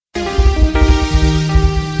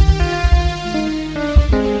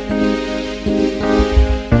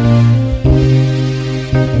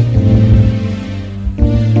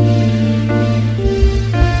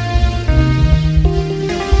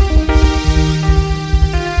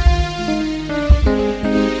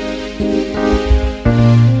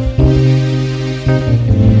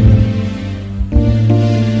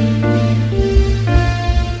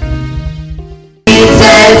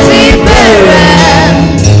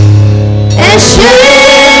ṣe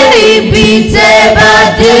ibi tẹ́ bá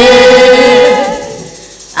dé.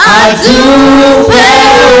 Àdúpẹ́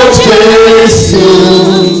o Jésù,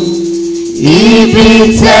 ibi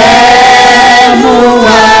tẹ́ mú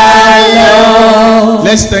wa lọ.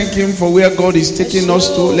 Let's thank him for where God is taking us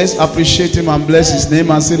to. Let's appreciate him and bless his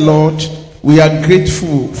name and say, Lord, we are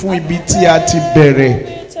grateful fún ibi tí a ti bẹ̀rẹ̀.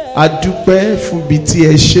 Adúpẹ́ fún ibi tí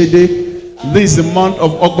ẹ ṣe dé. This is the month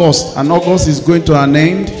of August, and August is going to an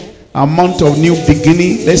end. A month of new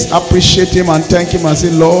beginning. Let's appreciate him and thank him and say,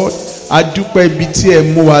 Lord, adúpẹ́ ibi tí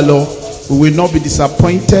ẹ mú wa lọ. We will not be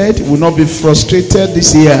disappointed. We will not be frustrated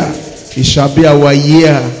this year. It shall be our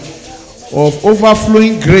year of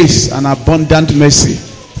overflowing grace and abundant mercy.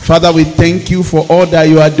 Father, we thank you for all that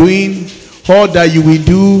you are doing, all that you will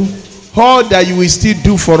do, all that you will still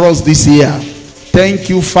do for us this year. Thank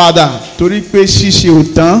you, Father. Torí pé ṣíṣe ò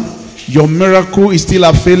tán, your miracle is still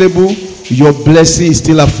available, your blessing is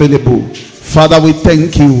still available. Father, we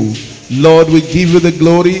thank you. Lord, we give you the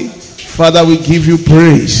glory. Father, we give you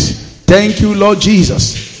praise. Thank you, Lord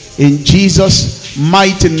Jesus. In Jesus'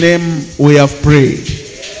 mighty name we have prayed.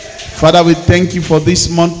 Father, we thank you for this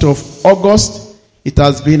month of August. It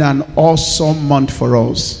has been an awesome month for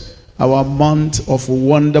us. Our month of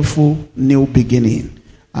wonderful new beginning.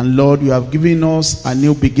 And Lord, you have given us a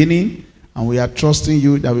new beginning. And we are trusting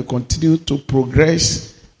you that we continue to progress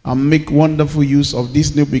and make wonderful use of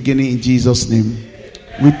this new beginning in Jesus' name.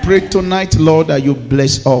 We pray tonight, Lord, that you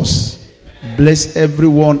bless us. Bless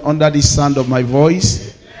everyone under the sound of my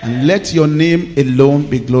voice. And let your name alone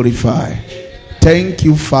be glorified. Thank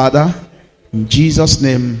you, Father. In Jesus'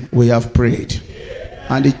 name we have prayed.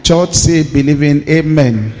 And the church say, believing,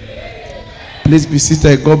 amen. Please be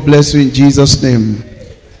seated. God bless you in Jesus' name.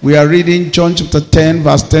 We are reading John chapter 10,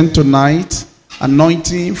 verse 10 tonight.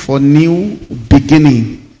 Anointing for new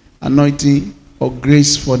beginning. Anointing or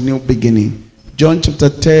grace for new beginning. John chapter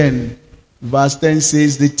 10, verse 10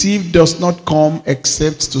 says, the thief does not come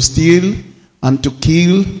except to steal and to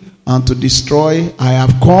kill and to destroy. I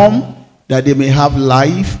have come that they may have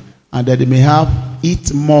life and that they may have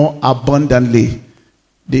it more abundantly.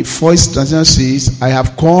 The first translation says, I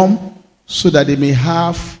have come so that they may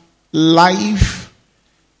have life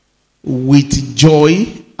with joy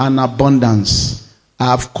and abundance. I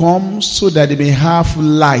have come so that they may have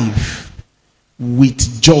life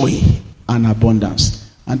with joy and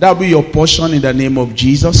abundance. And that will be your portion in the name of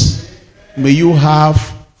Jesus. May you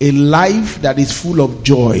have a life that is full of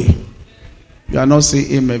joy. You are not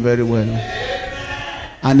saying amen very well.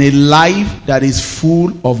 And a life that is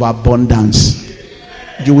full of abundance.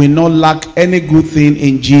 You will not lack any good thing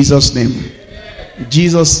in Jesus' name.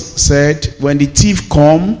 Jesus said, when the thief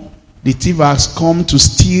comes, the thief has come to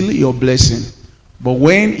steal your blessing. But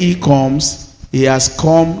when he comes, he has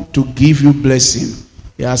come to give you blessing.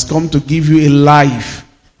 He has come to give you a life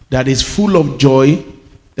that is full of joy,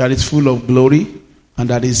 that is full of glory, and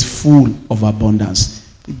that is full of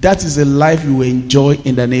abundance. That is a life you will enjoy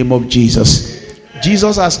in the name of Jesus.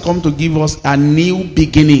 Jesus has come to give us a new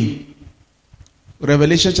beginning.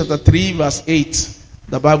 Revelation chapter 3 verse 8.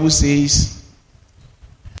 The Bible says,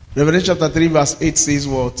 Revelation chapter 3 verse 8 says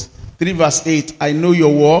what? 3 verse 8. I know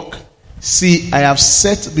your work. See, I have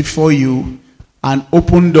set before you an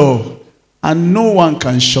open door, and no one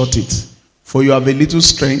can shut it. For you have a little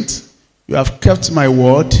strength. You have kept my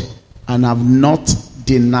word and have not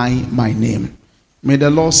denied my name. May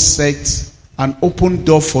the Lord set an open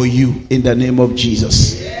door for you in the name of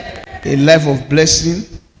Jesus. A life of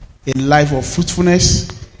blessing, a life of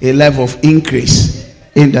fruitfulness, a life of increase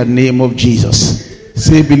in the name of Jesus.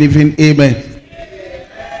 Say believing amen.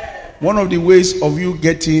 One of the ways of you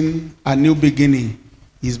getting a new beginning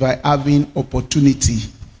is by having opportunity.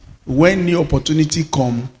 When new opportunity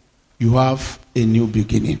come, you have a new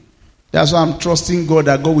beginning. That's why I'm trusting God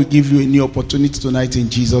that God will give you a new opportunity tonight in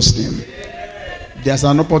Jesus' name. There's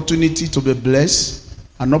an opportunity to be blessed,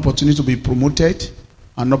 an opportunity to be promoted,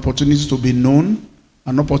 an opportunity to be known,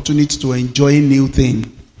 an opportunity to enjoy new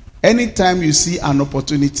thing. Anytime you see an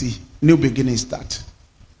opportunity, new beginning start.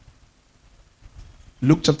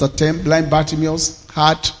 Luke chapter 10, blind Bartimaeus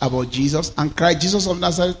heard about Jesus and cried, Jesus of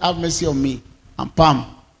Nazareth, have mercy on me. And bam,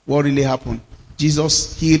 what really happened?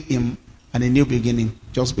 Jesus healed him and a new beginning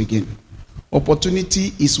just began.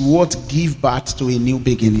 Opportunity is what gives birth to a new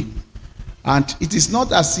beginning. And it is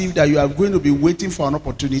not as if that you are going to be waiting for an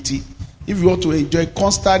opportunity. If you want to enjoy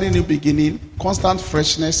constant new beginning, constant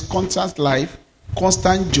freshness, constant life,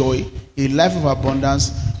 constant joy, a life of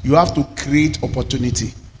abundance, you have to create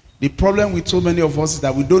opportunity. The problem with so many of us is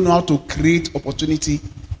that we don't know how to create opportunity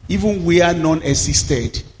even where none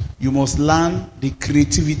existed. You must learn the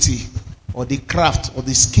creativity or the craft or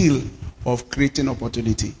the skill of creating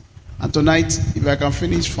opportunity. And tonight, if I can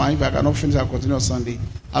finish, fine. If I cannot finish, I'll continue on Sunday.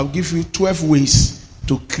 I'll give you 12 ways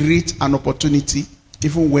to create an opportunity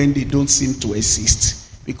even when they don't seem to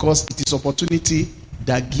exist. Because it is opportunity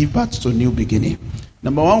that gives birth to a new beginning.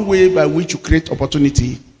 Number one way by which you create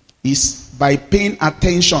opportunity is by paying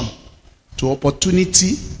attention to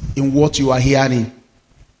opportunity in what you are hearing.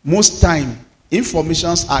 Most time,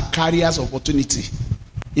 informations are carriers of opportunity.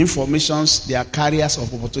 Informations, they are carriers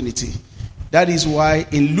of opportunity. That is why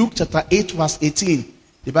in Luke chapter 8 verse 18,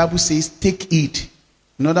 the Bible says, take heed.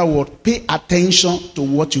 In other words, pay attention to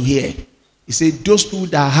what you hear. It says, those people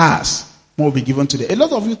that has, more will be given to them. A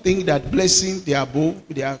lot of you think that blessing, they are above,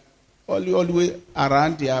 they are all the way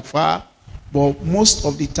around, they are far. But most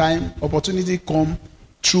of the time, opportunity come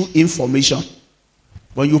through information.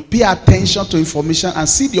 When you pay attention to information and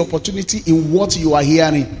see the opportunity in what you are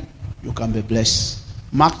hearing, you can be blessed.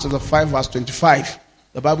 Mark chapter 5 verse 25.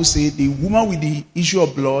 The Bible says the woman with the issue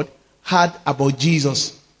of blood heard about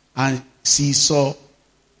Jesus and she saw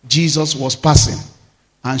Jesus was passing.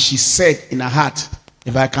 And she said in her heart,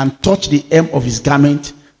 if I can touch the hem of his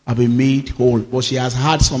garment, I'll be made whole. But she has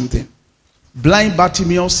heard something. Blind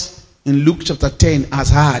Bartimaeus in Luke chapter 10 has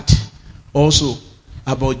heard also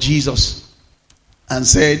about Jesus and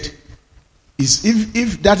said,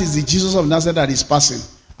 if that is the Jesus of Nazareth that is passing,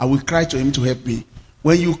 I will cry to him to help me.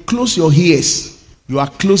 When you close your ears, you are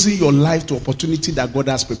closing your life to opportunity that God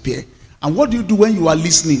has prepared. And what do you do when you are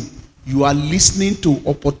listening? You are listening to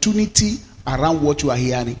opportunity around what you are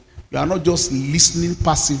hearing. You are not just listening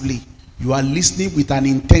passively. You are listening with an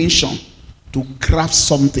intention to grasp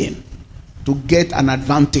something, to get an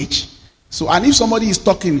advantage. So, and if somebody is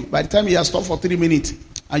talking, by the time he has talked for 3 minutes,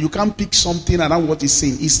 and you can't pick something around what he's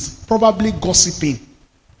saying, it's probably gossiping.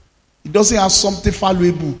 It doesn't have something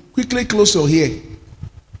valuable. Quickly close your ear.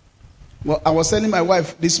 Well, I was telling my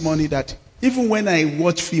wife this morning that even when I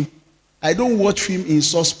watch film, I don't watch film in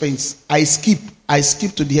suspense. I skip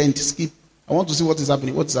to the end. Skip. I want to see what is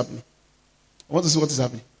happening. What is happening? I want to see what is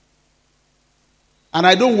happening. And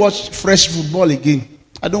I don't watch fresh football again.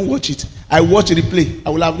 I don't watch it. I watch replay. I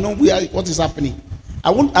will have known what is happening.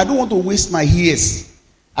 I don't want to waste my ears.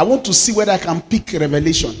 I want to see whether I can pick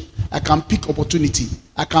revelation. I can pick opportunity.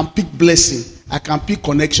 I can pick blessing. I can pick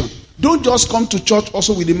connection. Don't just come to church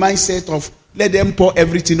also with the mindset of let them pour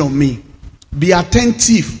everything on me. Be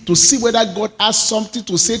attentive to see whether God has something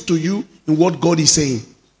to say to you in what God is saying.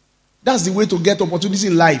 That's the way to get opportunity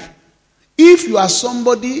in life. If you are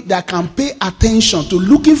somebody that can pay attention to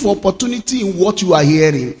looking for opportunity in what you are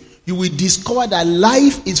hearing, you will discover that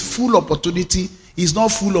life is full of opportunity, is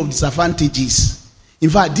not full of disadvantages. In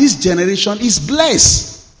fact, this generation is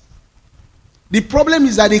blessed. The problem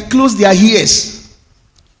is that they close their ears.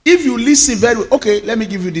 If you listen very well, okay, let me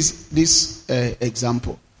give you this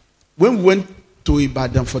example. When we went to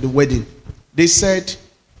Ibadan for the wedding, they said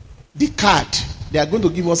the card, they are going to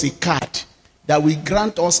give us a card that will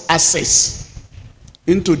grant us access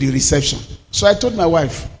into the reception. So I told my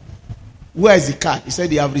wife, where is the card? He said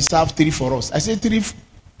they have reserved 3 for us. I said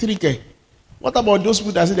 3K. What about those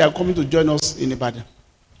people that said they are coming to join us in Ibadan?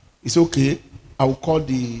 It's okay. I will call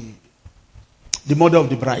the mother of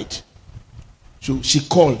the bride. So she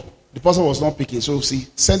called. The person was not picking. So she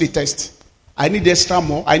sent a text. I need extra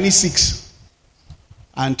more. I need 6.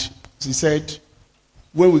 And she said,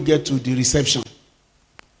 when we get to the reception,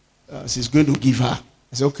 she's going to give her.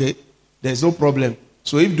 I said, okay, there's no problem.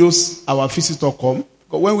 So if those, our visitors come,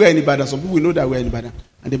 because when we are in Ibadan, some people know that we are in Ibadan,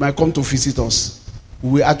 and they might come to visit us, we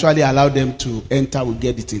will actually allow them to enter, we'll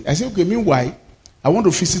get it in. I said, okay, meanwhile, I want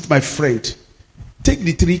to visit my friend. Take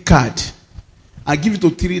the 3 card and give it to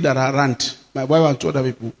 3 that are around. My wife and 2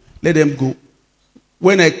 other people. Let them go.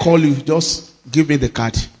 When I call you, just give me the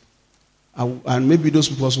card. And maybe those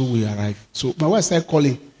people also will arrive. So my wife started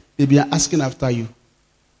calling. They'll be asking after you.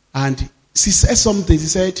 And she said something.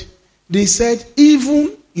 They said,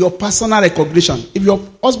 even your personal recognition. If your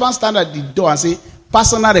husband stand at the door and say,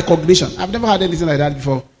 personal recognition. I've never heard anything like that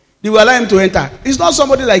before. They will allow him to enter. It's not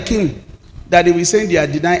somebody like him that they will say they are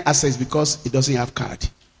denying access because he doesn't have card.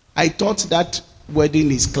 I thought that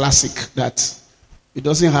wedding is classic, that it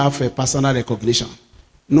doesn't have a personal recognition.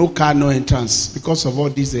 No card, no entrance. Because of all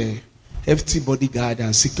these hefty bodyguard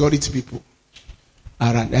and security people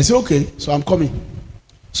around. I said, okay, so I'm coming.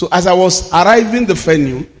 So as I was arriving the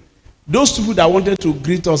venue, those people that wanted to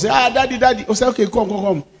greet us, say, daddy. I said, okay,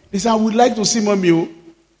 come. They said, I would like to see mommy.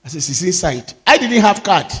 I said, she's inside. I didn't have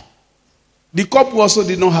card. The couple also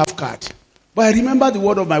did not have card. But I remember the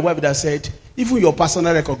word of my wife that said, even your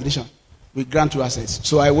personal recognition will grant you access.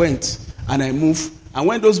 So I went and I moved. And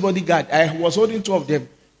when those bodyguards, I was holding 2 of them.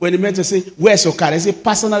 When the mentor say, where's your card? I say,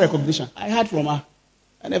 personal recognition. I heard from her.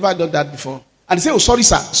 I never done that before. And they say, oh, sorry,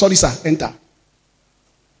 sir, enter.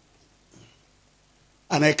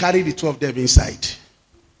 And I carried the two of them inside.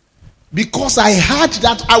 Because I heard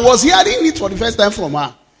that, I was hearing it for the first time from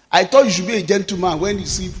her. I thought you should be a gentleman when you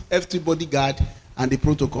see FT bodyguard and the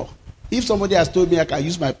protocol. If somebody has told me I can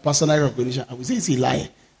use my personal recognition, I will say it's a lie.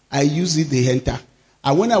 I use it, they enter.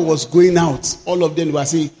 And when I was going out, all of them were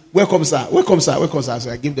saying, welcome, sir, welcome, sir, welcome, sir. So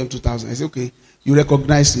I gave them 2,000. I said, okay, you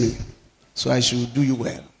recognize me, so I should do you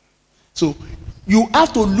well. So you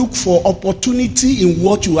have to look for opportunity in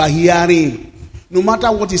what you are hearing. No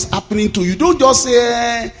matter what is happening to you, don't just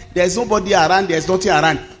say, there's nobody around, there's nothing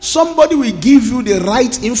around. Somebody will give you the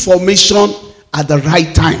right information at the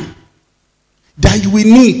right time that you will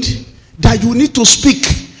need, that you need to speak.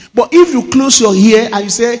 But if you close your ear and you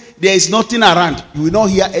say, there is nothing around, you will not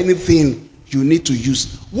hear anything you need to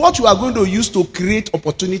use. What you are going to use to create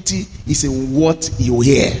opportunity is in what you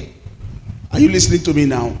hear. Are you listening to me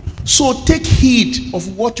now? So take heed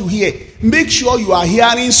of what you hear. Make sure you are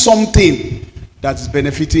hearing something that is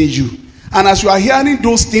benefiting you. And as you are hearing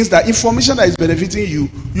those things, that information that is benefiting you,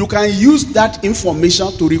 you can use that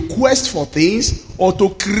information to request for things or to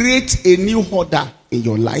create a new order in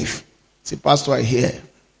your life. Say, Pastor, I hear.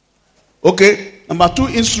 Okay, number 2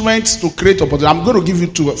 instruments to create opportunity. I'm going to give you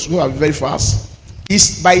 2, so I'll be very fast.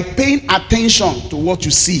 Is by paying attention to what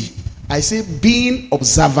you see. I say being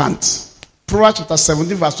observant. Proverbs chapter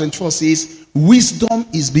 17 verse 24 says, wisdom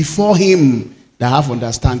is before him that have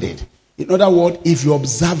understanding. In other words, if you're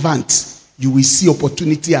observant, you will see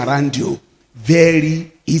opportunity around you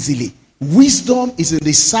very easily. Wisdom is in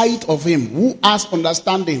the sight of him who has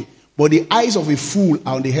understanding, but the eyes of a fool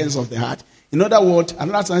are on the hands of the heart. In other words,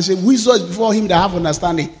 another translation, wisdom is before him that have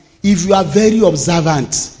understanding. If you are very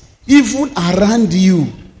observant, even around you,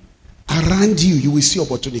 you will see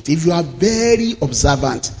opportunity. If you are very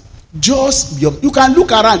observant, you can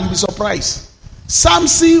look around, you'll be surprised.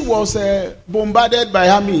 Samson was bombarded by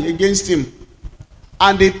army against him,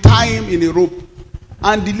 and they tie him in a rope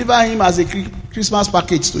and deliver him as a Christmas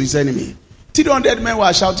package to his enemy. 300 men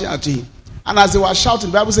were shouting at him, and as they were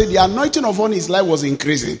shouting, the Bible said the anointing upon his life was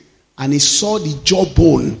increasing, and he saw the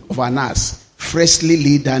jawbone of an ass freshly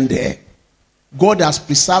laid down there. God has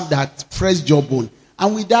preserved that fresh jawbone,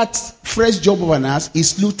 and with that fresh jawbone of an ass, he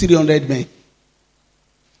slew 300 men.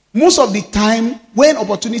 Most of the time, when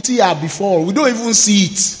opportunity are before, we don't even see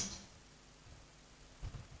it.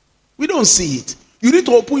 We don't see it. You need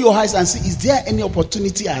to open your eyes and see, is there any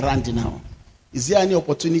opportunity around now? Is there any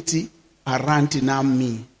opportunity around now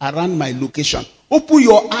me, around my location? Open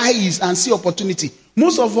your eyes and see opportunity.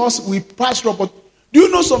 Most of us, we pass through opportunity. Do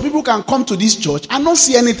you know some people can come to this church and not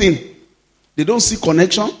see anything? They don't see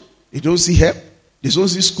connection. They don't see help. They don't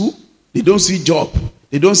see school. They don't see job.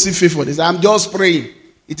 They don't see favor. They say, I'm just praying.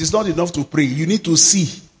 It is not enough to pray. You need to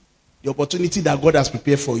see the opportunity that God has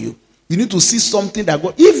prepared for you. You need to see something that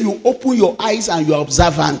God... If you open your eyes and you are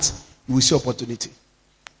observant, you will see opportunity.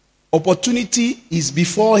 Opportunity is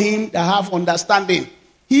before him that have understanding.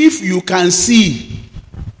 If you can see,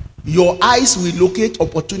 your eyes will locate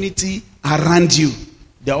opportunity around you.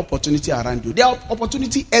 There are opportunity around you. There are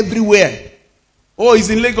opportunity everywhere. Oh, he's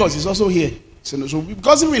in Lagos. He's also here. So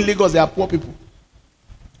because even in Lagos, there are poor people.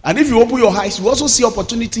 And if you open your eyes, you also see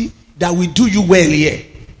opportunity that will do you well here.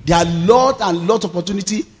 There are lot and lot of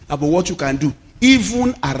opportunity about what you can do,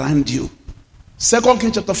 even around you. 2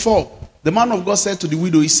 Kings chapter 4, the man of God said to the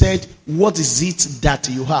widow, he said, what is it that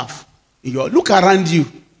you have? Look around you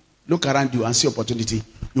and see opportunity.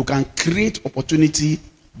 You can create opportunity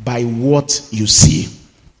by what you see.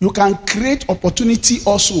 You can create opportunity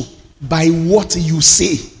also by what you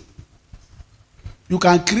say. You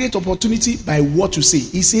can create opportunity by what you say.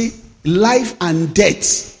 He said, life and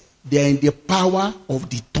death, they are in the power of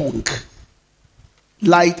the tongue.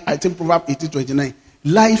 Like, I think Proverbs 18:29.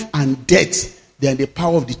 Life and death, they are in the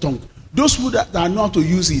power of the tongue. Those who that are not to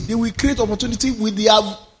use it, they will create opportunity with their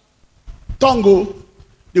tongue.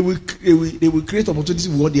 They will create opportunity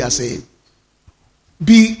with what they are saying.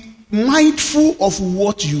 Be mindful of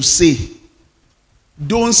what you say.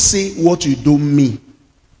 Don't say what you don't mean.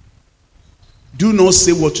 Do not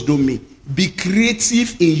say what you don't mean. Be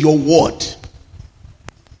creative in your word.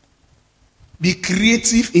 Be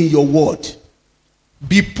creative in your word.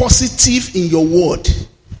 Be positive in your word.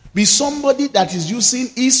 Be somebody that is using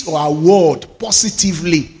his or her word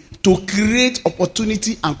positively to create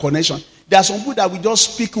opportunity and connection. There are some people that will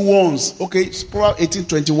just speak once. Okay, Proverbs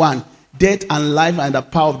 18:21. Death and life are in the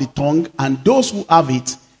power of the tongue, and those who have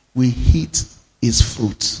it will eat its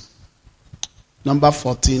fruit. Number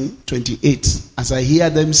 14:28. As I hear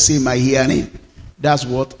them say my hearing, that's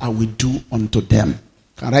what I will do unto them. You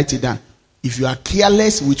can write it down. If you are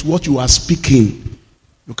careless with what you are speaking,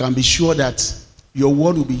 you can be sure that your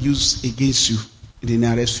word will be used against you in the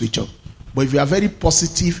nearest future. But if you are very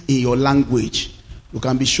positive in your language, you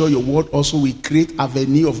can be sure your word also will create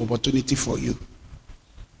avenue of opportunity for you.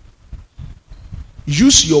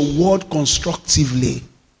 Use your word constructively.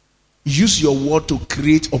 Use your word to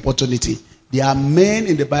create opportunity. There are men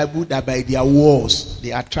in the Bible that by their words,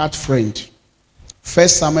 they attract friends. 1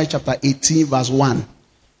 Samuel chapter 18 verse 1.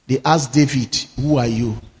 They asked David, who are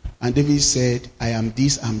you? And David said, I am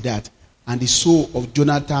this, I am that. And the soul of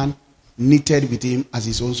Jonathan knitted with him as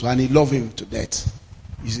his own soul. And he loved him to death.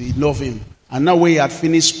 He loved him. And now when he had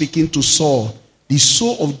finished speaking to Saul, the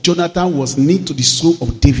soul of Jonathan was knit to the soul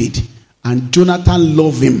of David. And Jonathan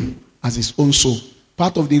loved him as his own soul.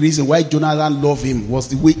 Part of the reason why Jonathan loved him was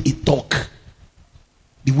the way he talked.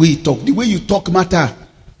 The way he talked. The way you talk matter.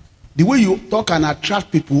 The way you talk can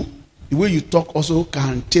attract people. The way you talk also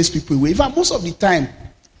can chase people away. In fact, most of the time,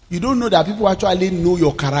 you don't know that people actually know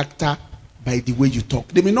your character by the way you talk.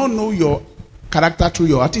 They may not know your character through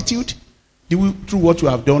your attitude, through what you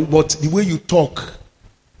have done, but the way you talk.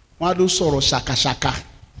 One of those sort of shaka.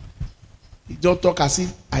 You don't talk as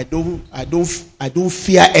if I don't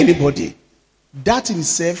fear anybody. That in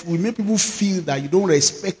itself will make people feel that you don't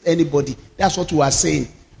respect anybody. That's what you are saying.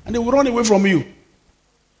 And they will run away from you.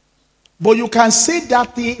 But you can say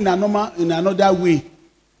that thing in another way.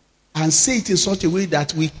 And say it in such a way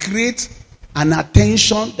that we create an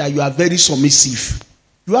attention that you are very submissive.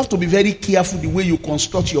 You have to be very careful the way you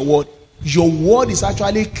construct your word. Your word is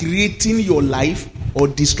actually creating your life or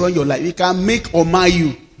destroying your life. It can make or mar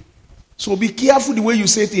you. So be careful the way you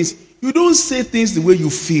say things. You don't say things the way you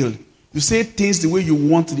feel. You say things the way you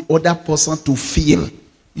want the other person to feel.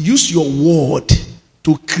 Use your word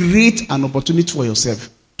to create an opportunity for yourself.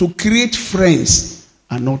 To create friends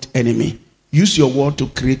and not enemy. Use your word to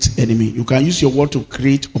create enemy. You can use your word to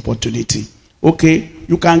create opportunity. Okay?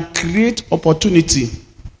 You can create opportunity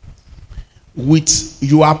with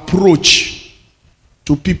your approach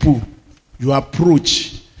to people. Your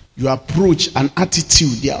approach and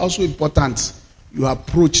attitude. They are also important. Your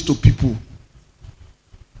approach to people.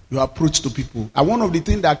 Your approach to people. And one of the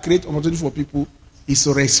things that create opportunity for people is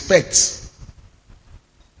respect.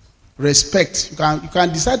 Respect. You can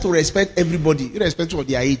decide to respect everybody, irrespective of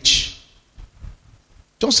their age.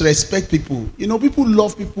 Just respect people. You know, people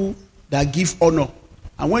love people that give honor.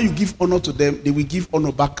 And when you give honor to them, they will give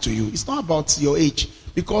honor back to you. It's not about your age.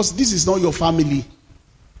 Because this is not your family.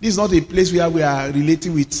 This is not a place where we are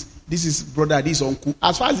relating with. This is brother, this is uncle.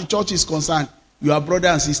 As far as the church is concerned, you are brother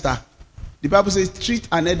and sister. The Bible says, treat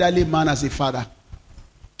an elderly man as a father.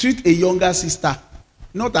 Treat a younger sister,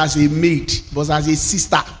 not as a maid, but as a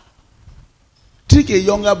sister. Treat a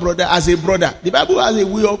younger brother as a brother. The Bible has a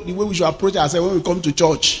way of the way we should approach ourselves when we come to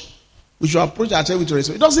church. We should approach ourselves with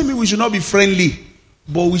respect. It doesn't mean we should not be friendly,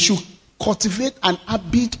 but we should cultivate an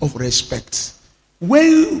habit of respect.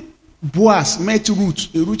 When Boaz met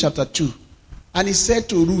Ruth in Ruth chapter 2, and he said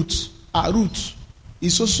to Ruth, Ruth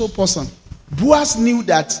is so person. Boaz knew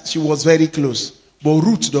that she was very close, but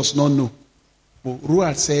Ruth does not know. But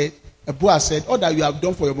Boaz said, all that you have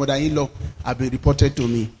done for your mother-in-law have been reported to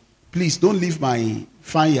me. Please don't leave my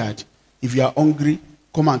vineyard. If you are hungry,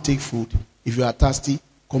 come and take food. If you are thirsty,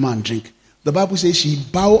 come and drink. The Bible says she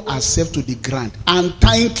bowed herself to the ground and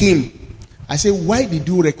thanked him. I say, why did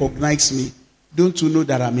you recognize me? Don't you know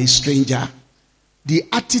that I'm a stranger? The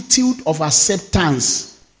attitude of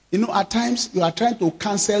acceptance. You know, at times you are trying to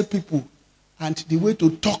cancel people, and the way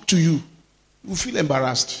to talk to you, you feel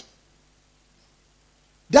embarrassed.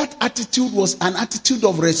 That attitude was an attitude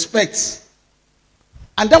of respect.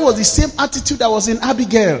 And that was the same attitude that was in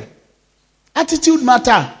Abigail. Attitude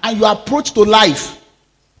matter and your approach to life.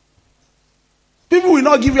 People will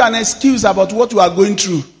not give you an excuse about what you are going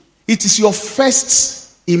through. It is your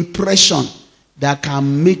first impression that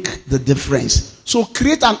can make the difference. So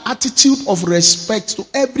create an attitude of respect to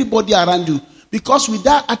everybody around you. Because with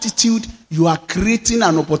that attitude, you are creating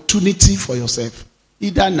an opportunity for yourself.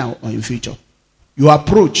 Either now or in future. Your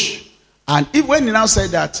approach. And if when he now said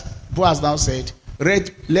that, Boaz now said,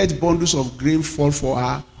 let bundles of grain fall for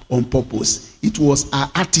her on purpose. It was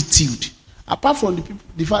her attitude. Apart from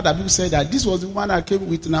the fact that people said that this was the one that came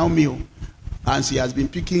with Naomi, and she has been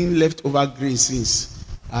picking leftover grain since,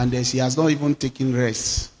 and then she has not even taken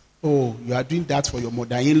rest. Oh, you are doing that for your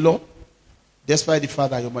mother-in-law, despite the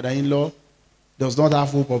fact that your mother-in-law does not have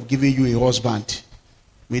hope of giving you a husband.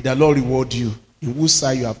 May the Lord reward you, in whose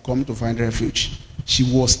side you have come to find refuge. She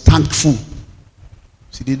was thankful.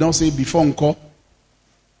 She did not say before uncle.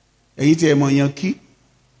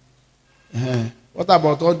 What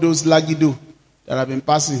about all those lagido that have been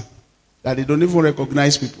passing, that they don't even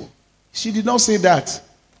recognize people? She did not say that.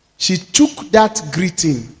 She took that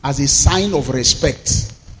greeting as a sign of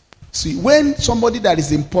respect. See, when somebody that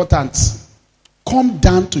is important come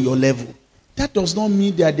down to your level, that does not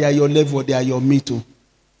mean that they are your level or they are your mate.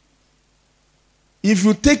 If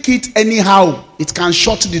you take it anyhow, it can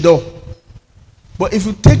shut the door. But if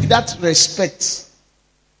you take that respect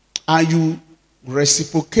and you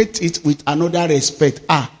reciprocate it with another respect,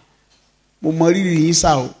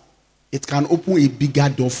 it can open a bigger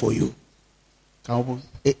door for you.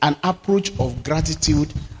 An approach of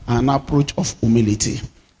gratitude and an approach of humility.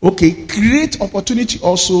 Okay, create opportunity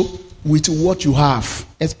also with what you have,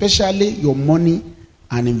 especially your money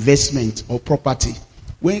and investment or property.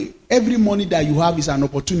 When every money that you have is an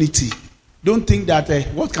opportunity, don't think that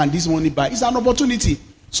what can this money buy? It's an opportunity.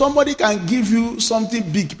 Somebody can give you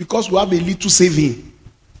something big because you have a little saving.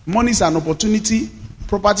 Money is an opportunity,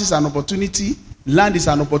 property is an opportunity, land is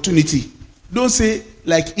an opportunity. Don't say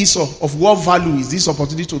like Esau, of what value is this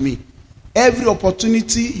opportunity to me? Every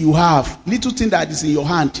opportunity you have, little thing that is in your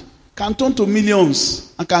hand, can turn to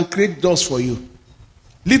millions and can create doors for you.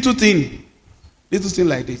 Little thing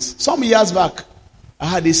like this. Some years back, I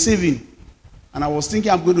had a saving, and I was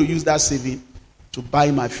thinking I'm going to use that saving to buy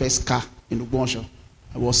my first car in Ugbonsho.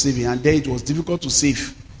 I was saving, and then it was difficult to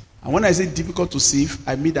save. And when I say difficult to save,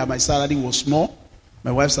 I mean that my salary was small,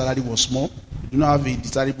 my wife's salary was small. We do not have a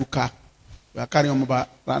desirable car. We are carrying on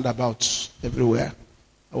roundabouts everywhere.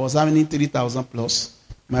 I was earning 3,000 plus.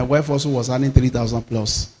 My wife also was earning 3,000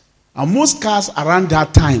 plus. And most cars around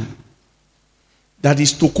that time, that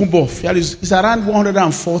is Tokumbo, is around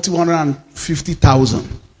 140,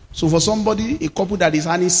 150,000. So for somebody, a couple that is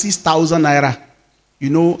earning 6,000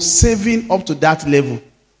 naira, saving up to that level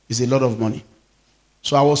is a lot of money.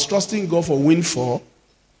 So I was trusting God for windfall,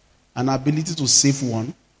 an ability to save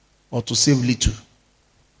one or to save little.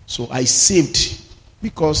 So I saved,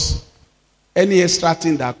 because any extra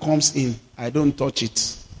thing that comes in, I don't touch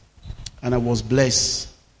it. And I was blessed.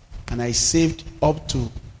 And I saved up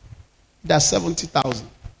to that 70,000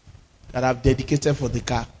 that I've dedicated for the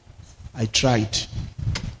car. I tried.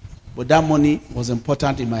 But that money was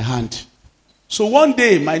important in my hand. So one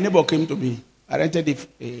day, my neighbor came to me. I rented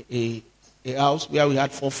a house where we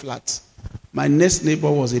had 4 flats. My next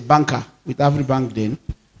neighbor was a banker with AfriBank then.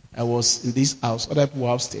 I was in this house. Other people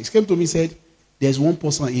were upstairs. He came to me and said, there's one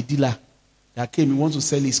person, a dealer, that came. He wants to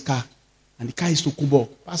sell his car. And the car is to Kubo.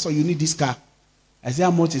 Pastor, you need this car. I said,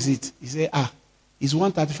 how much is it? He said, it's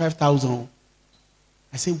 135,000.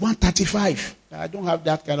 I said, 135? I don't have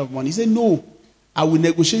that kind of money. He said, no, I will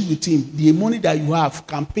negotiate with him. The money that you have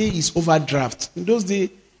can pay his overdraft. In those days,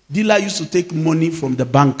 dealer used to take money from the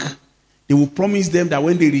bank. They will promise them that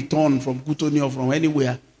when they return from Kutoni or from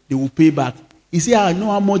anywhere, they will pay back. He said, I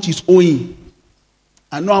know how much he's owing.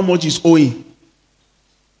 I know how much he's owing.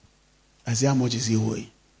 I said, how much is he owing?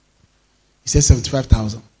 He said,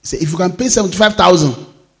 75,000. He said, if you can pay 75,000,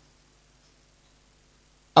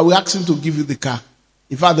 I will ask him to give you the car.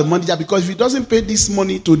 In fact, the money, because if he doesn't pay this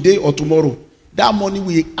money today or tomorrow, that money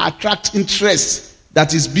will attract interest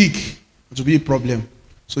that is big. It will be a problem.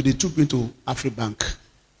 So they took me to AfriBank,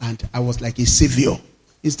 and I was like a savior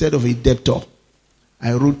instead of a debtor.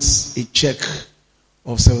 I wrote a check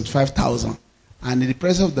of 75,000, and in the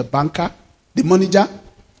presence of the banker, the manager,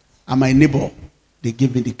 and my neighbor, they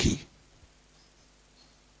gave me the key.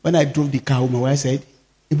 When I drove the car home, my wife said,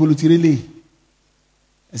 Ibolutirele.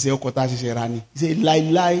 I said, Okota. He said,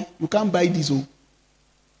 lie, you can't buy this.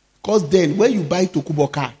 Because then, when you buy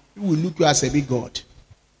Tokubo car, you will look you as a big God.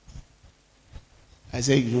 I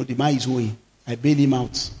said, the man is owing. I bailed him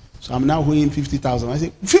out. So I'm now owing 50,000. I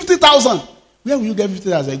said, 50,000? Where will you get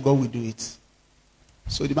 50,000? I said, God will do it.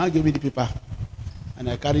 So the man gave me the paper, and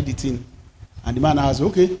I carried it in. And the man asked,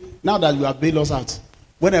 okay, now that you have bailed us out,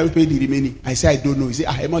 when I will pay the remaining? I said, I don't know. He said,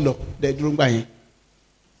 Emalo, they don't buy him.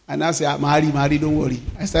 And I said, Mari, don't worry.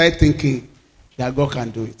 I started thinking that God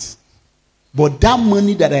can do it. But that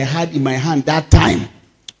money that I had in my hand that time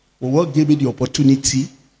was what gave me the opportunity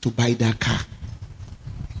to buy that car.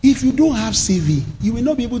 If you don't have saving, you will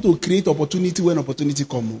not be able to create opportunity when opportunity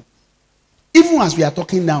comes. Even as we are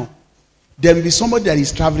talking now, there will be somebody that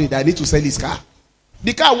is traveling that needs to sell his car.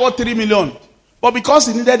 The car worth 3 million. But because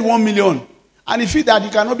he needed 1 million, and he feel that he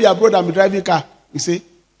cannot be abroad and be driving a car, he say,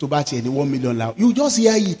 to buy the 1 million now. You just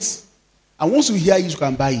hear it. And once you hear it, you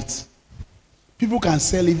can buy it. People can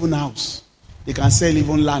sell even house. They can sell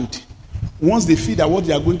even land. Once they feel that what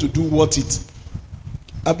they are going to do worth it.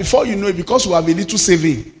 And before you know it, because you have a little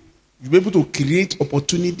saving, you'll be able to create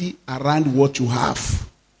opportunity around what you have.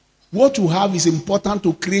 What you have is important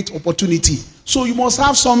to create opportunity. So you must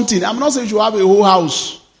have something. I'm not saying you have a whole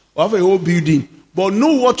house or have a whole building, but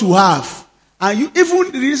know what you have. And you,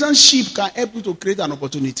 even relationship can help you to create an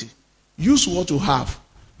opportunity. Use what you have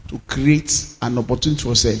to create an opportunity for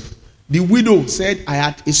yourself. The widow said, I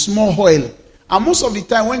had a small oil. And most of the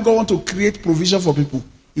time, when God wants to create provision for people,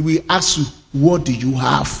 He will ask you, what do you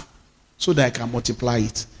have? So that I can multiply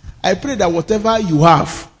it. I pray that whatever you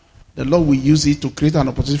have, the Lord will use it to create an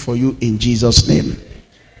opportunity for you in Jesus' name.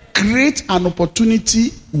 Create an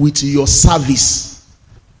opportunity with your service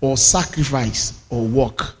or sacrifice or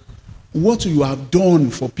work. What you have done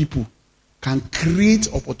for people can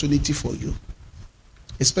create opportunity for you.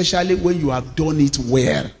 Especially when you have done it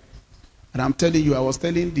well. And I'm telling you, I was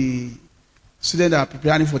telling the students that are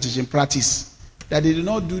preparing for teaching practice that they do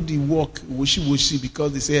not do the work wishy-washy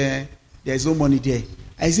because they say there is no money there.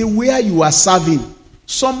 I say where you are serving,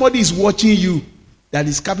 somebody is watching you that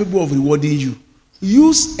is capable of rewarding you.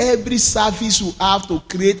 Use every service you have to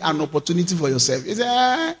create an opportunity for yourself. You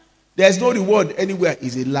say, there is no reward anywhere.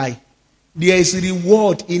 It's a lie. There is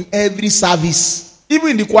reward in every service.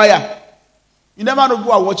 Even in the choir. You never know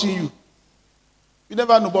who are watching you. You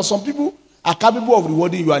never know. But some people are capable of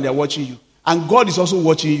rewarding you and they are watching you. And God is also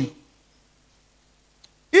watching you.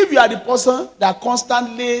 If you are the person that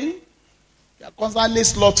constantly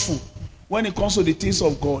slothful when it comes to the things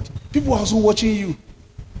of God, people are also watching you.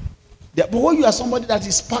 But when you are somebody that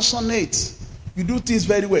is passionate, you do things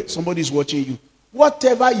very well, somebody is watching you.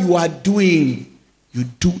 Whatever you are doing, you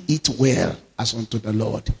do it well as unto the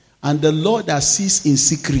Lord. And the Lord that sees in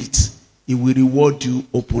secret, He will reward you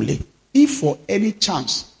openly. If for any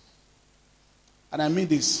chance, and I mean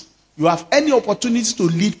this, you have any opportunity to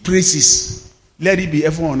lead praises, let it be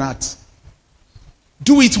heaven on earth.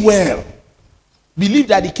 Do it well. Believe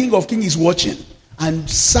that the King of Kings is watching and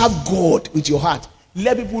serve God with your heart.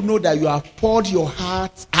 Let people know that you have poured your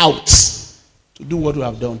heart out to do what you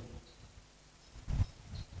have done.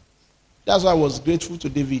 That's why I was grateful to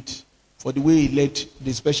David for the way he led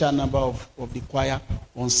the special number of the choir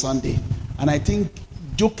on Sunday. And I think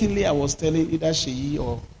jokingly I was telling either Sheyi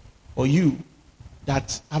or you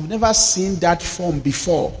that I've never seen that form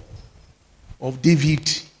before of David.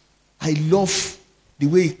 I love the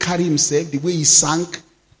way he carried himself, the way he sang,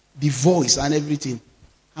 the voice and everything.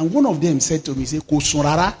 And one of them said to me, say,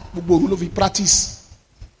 practice.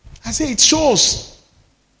 I say, it shows.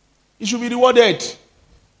 It should be rewarded.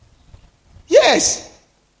 Yes.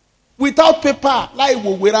 Without paper, like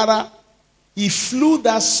he flew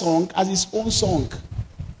that song as his own song.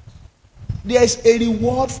 There is a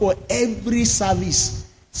reward for every service.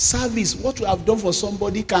 Service, what you have done for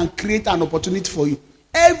somebody can create an opportunity for you.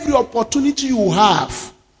 Every opportunity you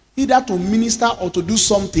have, either to minister or to do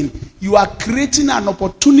something, you are creating an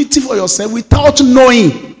opportunity for yourself without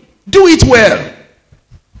knowing. Do it well.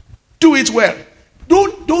 Do it well.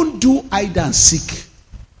 Don't do hide and seek.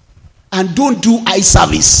 And don't do eye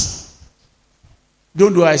service.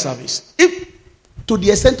 Don't do eye service. If to the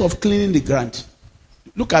extent of cleaning the ground,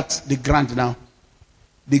 look at the ground now.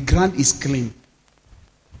 The ground is clean.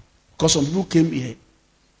 Because some people came here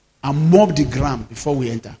and mobbed the ground before we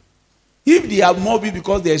enter. If they are mobbing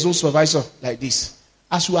because there is no supervisor like this,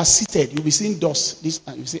 as you are seated, you'll be seeing dust. This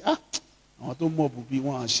and you say, I don't mob will be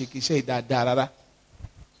one shaky say that.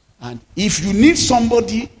 And if you need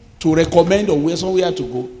somebody to recommend or where somewhere to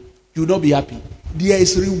go, you will not be happy. There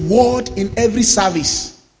is reward in every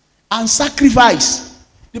service and sacrifice.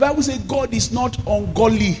 The Bible says God is not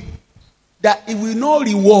ungodly, that He will not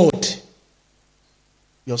reward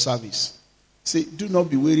your service. Say, do not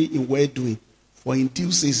be weary in well doing, for in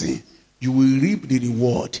due season you will reap the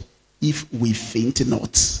reward if we faint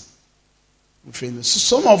not. So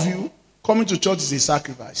some of you, coming to church is a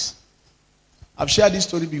sacrifice. I've shared this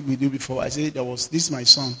story with you before. I said there was this my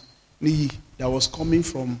son, Niyi, that was coming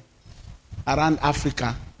from around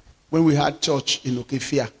Africa when we had church in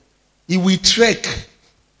Okefia. He will trek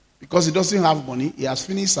because he doesn't have money. He has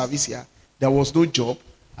finished service here. There was no job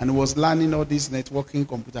and he was learning all this networking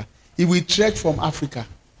computer. He will trek from Africa.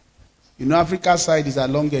 You know, Africa side is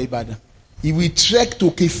along Ibadan. He will trek to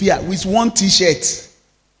Okefia with one t-shirt.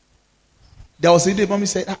 There was a day mommy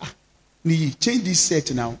said, Niyi, change this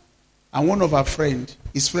set now. And one of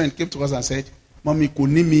his friend came to us and said, Mommy,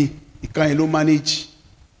 Kunimi, you can't manage.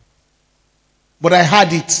 But I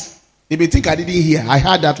heard it. They may think I didn't hear. I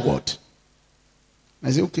heard that word.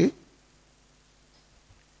 I said, okay.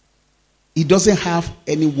 He doesn't have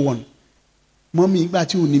anyone. Mommy, I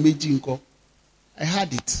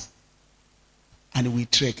heard it. And we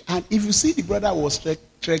trek. And if you see the brother was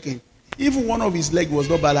trekking, even one of his legs was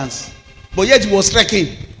not balanced. But yet he was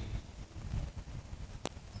trekking.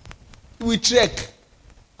 He will trek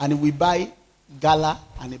and he will buy gala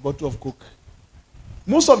and a bottle of Coke.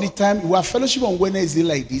 Most of the time, we have fellowship on Wednesday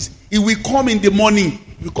like this. He will come in the morning,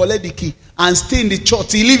 we collect the key, and stay in the church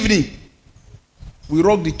till evening. We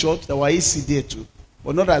rock the church. There were AC there too,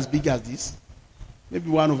 but not as big as this. Maybe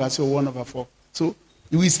 1/6 or 1/4. So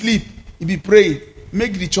he will sleep, he will be praying,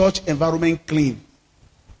 make the church environment clean.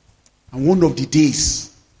 And one of the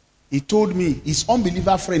days, he told me, his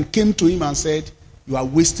unbeliever friend came to him and said, "You are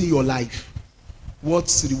wasting your life.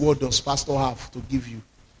 What reward does pastor have to give you?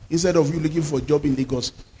 Instead of you looking for a job in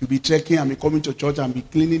Lagos, you'll be trekking and be coming to church and be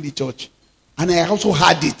cleaning the church." And I also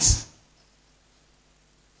heard it.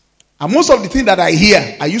 And most of the things that I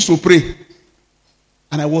hear, I used to pray.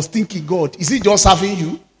 And I was thinking, God, is he just serving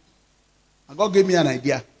you? And God gave me an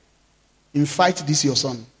idea. Invite this your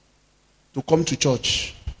son to come to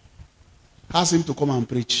church. Ask him to come and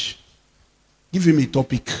preach. Give him a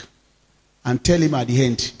topic. And tell him at the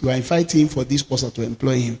end, you are inviting him for this person to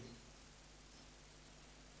employ him.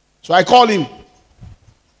 So I called him.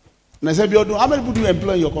 And I said, Biodo, how many people do you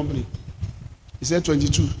employ in your company? He said,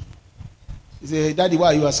 22. He said, "Hey, Daddy, why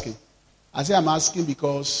are you asking?" I said, "I'm asking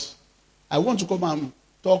because I want to come and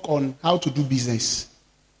talk on how to do business."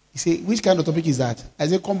 He said, "Which kind of topic is that?" I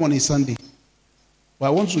said, "Come on a Sunday. But I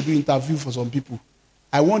want to do interview for some people.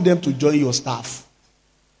 I want them to join your staff."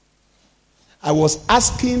 I was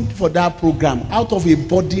asking for that program out of a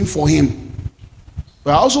burden for him.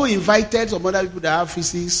 But I also invited some other people that have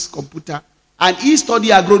physics, computer, and he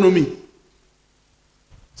studied agronomy.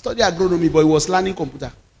 Studied agronomy, but he was learning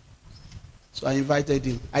computer. So I invited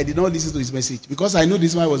him. I did not listen to his message because I know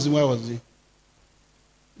this man was doing what I was doing.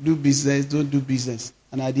 Do business, don't do business.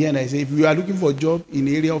 And at the end I said, if you are looking for a job in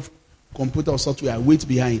the area of computer or software, wait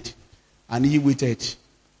behind. And he waited.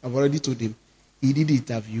 I've already told him. He did the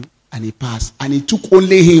interview and he passed. And it took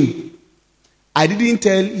only him. I didn't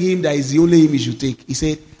tell him that it's the only him he should take. He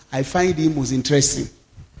said, I find him was interesting.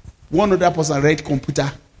 One other person read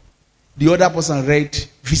computer. The other person read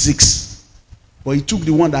physics. But he took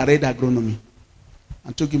the one that read agronomy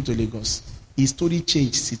and took him to Lagos. His story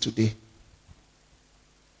changed see today.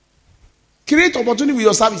 Create opportunity with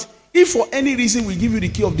your service. If for any reason we give you the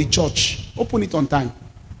key of the church, open it on time.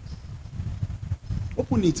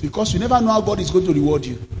 Open it because you never know how God is going to reward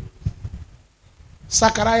you.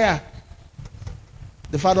 Zachariah,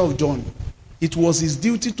 the father of John, it was his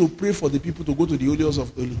duty to pray for the people to go to the holiest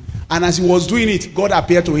of holy. And as he was doing it, God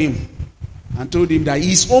appeared to him and told him that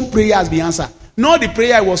his own prayer has been answered. Not the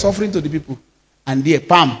prayer he was offering to the people. And there,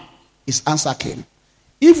 bam, his answer came.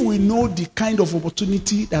 If we know the kind of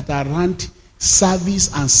opportunity that are around service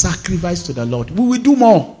and sacrifice to the Lord, we will do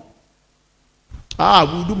more. We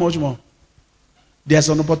will do much more. There's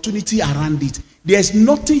an opportunity around it. There's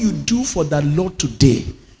nothing you do for the Lord today.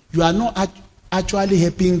 You are not actually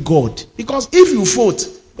helping God. Because if you vote,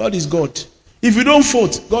 God is God. If you don't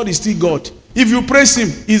vote, God is still God. If you praise him,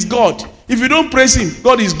 he's God. If you don't praise him,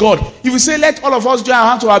 God is God. If you say, let all of us join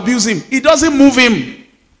our hands to abuse him, it doesn't move him.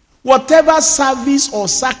 Whatever service or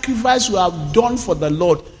sacrifice you have done for the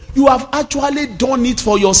Lord, you have actually done it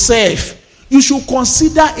for yourself. You should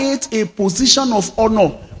consider it a position of honor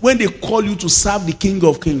when they call you to serve the King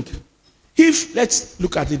of Kings. Let's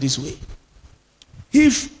look at it this way.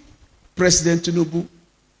 If President Tinubu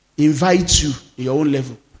invites you in your own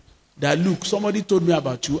level, that look, somebody told me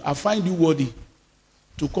about you, I find you worthy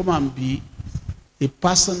to come and be a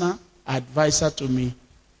personal advisor to me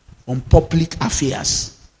on public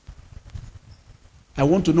affairs. I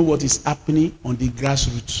want to know what is happening on the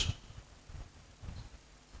grassroots.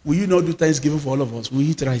 Will you not do Thanksgiving for all of us? We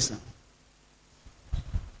eat rice now.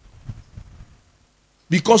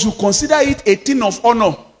 Because you consider it a thing of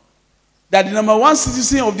honor that the number one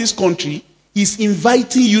citizen of this country is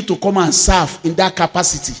inviting you to come and serve in that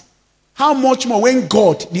capacity. How much more when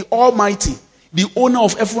God, the Almighty, the owner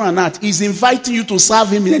of heaven and earth, is inviting you to serve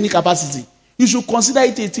him in any capacity? You should consider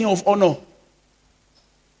it a thing of honor.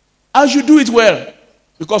 And you do it well.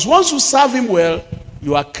 Because once you serve him well,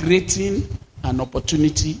 you are creating an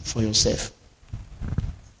opportunity for yourself.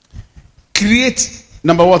 Create,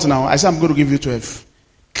 number what now? I said I'm going to give you 12.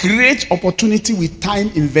 Create opportunity with time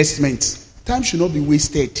investment. Time should not be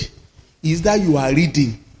wasted. Is that you are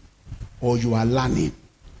reading, or you are learning,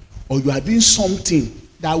 or you are doing something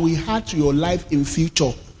that will add to your life in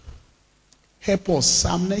future. Help us,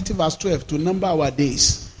 Psalm 90 verse 12, to number our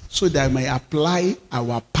days, so that I may apply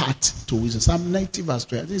our path to wisdom. Psalm 90 verse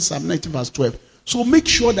 12. This is Psalm 90 verse 12. So make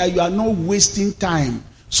sure that you are not wasting time.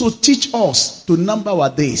 So teach us to number our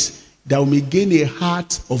days, that we may gain a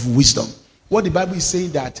heart of wisdom. What the Bible is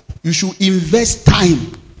saying, that you should invest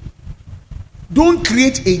time. Don't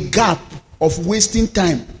create a gap of wasting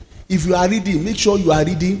time. If you are reading, make sure you are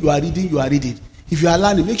reading, you are reading, you are reading. If you are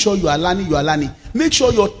learning, make sure you are learning, you are learning. Make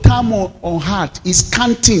sure your time on heart is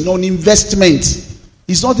counting on investment.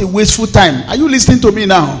 It's not a wasteful time. Are you listening to me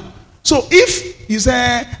now? So if you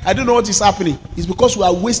say, I don't know what is happening, it's because we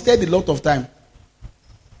have wasted a lot of time.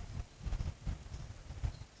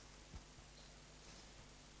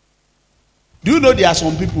 Do you know there are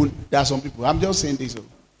some people, I'm just saying this.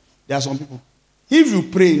 There are some people. If you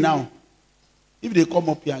pray now, if they come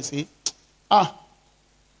up here and say,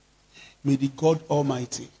 may the God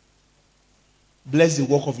Almighty bless the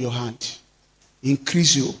work of your hand,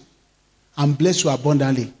 increase you, and bless you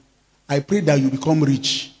abundantly. I pray that you become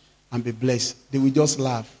rich and be blessed. They will just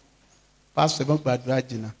laugh. Pastor,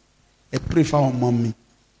 I pray for our mommy.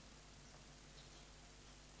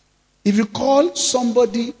 If you call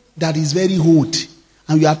somebody that is very old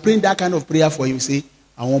and you are praying that kind of prayer for him, say,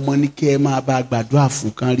 I want money, care, my bag, but do have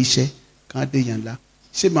food, can't reach it, can't do yanda.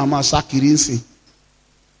 Say, Mama, sakirinsi.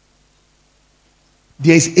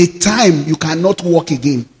 There is a time you cannot walk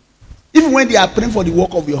again. Even when they are praying for the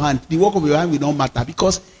work of your hand will not matter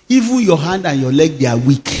because even your hand and your leg, they are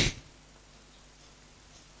weak.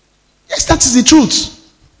 Yes, that is the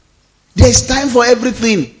truth. There is time for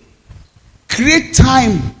everything. Create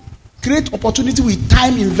time. Create opportunity with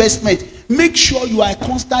time investment. Make sure you are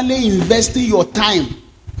constantly investing your time.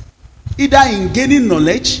 Either in gaining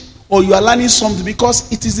knowledge or you are learning something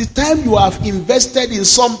because it is the time you have invested in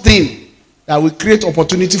something that will create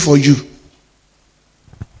opportunity for you.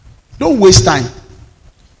 Don't waste time.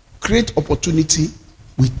 Create opportunity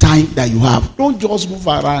with time that you have. Don't just move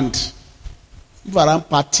around. Move around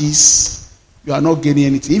parties. You are not gaining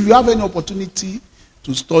anything. If you have any opportunity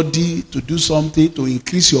to study, to do something, to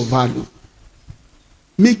increase your value,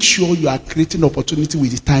 make sure you are creating opportunity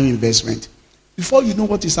with the time investment. Before you know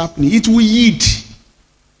what is happening, it will yield.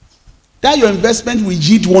 That your investment will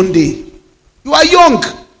yield one day. You are young.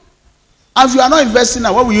 And if you are not investing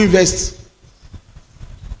now, what will you invest?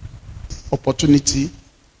 Opportunity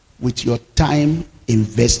with your time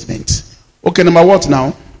investment. Okay, number what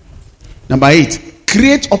now? Number 8.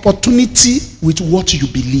 Create opportunity with what you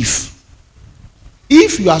believe.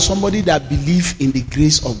 If you are somebody that believes in the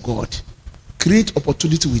grace of God, create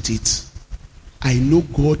opportunity with it. I know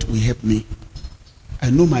God will help me. I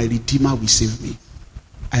know my Redeemer will save me.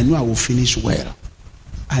 I know I will finish well.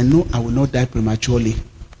 I know I will not die prematurely.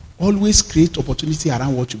 Always create opportunity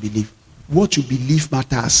around what you believe. What you believe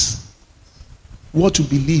matters. What you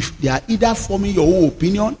believe, they are either forming your own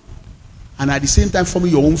opinion and at the same time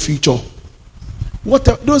forming your own future.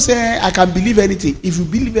 Don't say I can believe anything. If you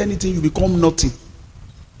believe anything, you become nothing.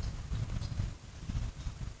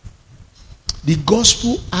 The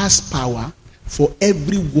gospel has power for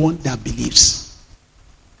everyone that believes.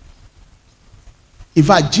 In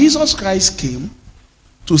fact, Jesus Christ came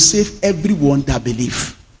to save everyone that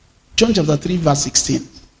believes. John chapter 3 verse 16.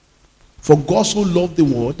 For God so loved the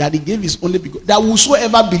world that he gave his only begotten, that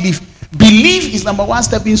whosoever believe is number one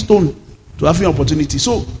stepping stone to having opportunity.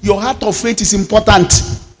 So your heart of faith is important.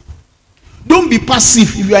 Don't be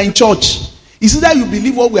passive if you are in church. It's either you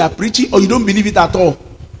believe what we are preaching or you don't believe it at all.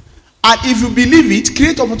 And if you believe it,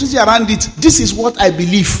 create opportunity around it. This is what I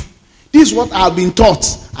believe. This is what I have been taught.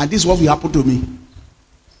 And this is what will happen to me.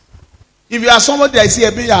 If you are somebody that say,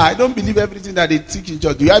 I don't believe everything that they teach in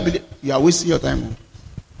church, you are wasting your time.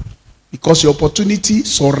 Because your opportunity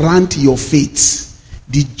surround your faith.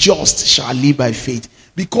 The just shall live by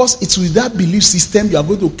faith. Because it's with that belief system you are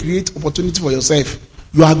going to create opportunity for yourself.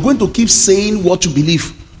 You are going to keep saying what you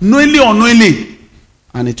believe. Knowingly or unknowingly.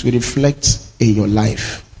 And it will reflect in your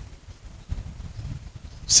life.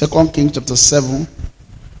 2 Kings chapter 7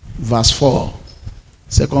 verse 4.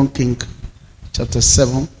 2 Kings chapter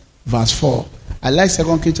 7 verse 4. I like 2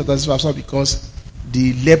 Kings chapter 7 verse 4 because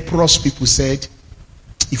the leprous people said,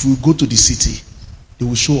 if we go to the city, they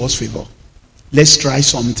will show us favor. Let's try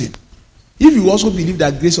something. If you also believe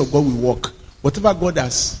that grace of God will work, whatever God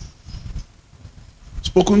has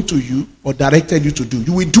spoken to you or directed you to do,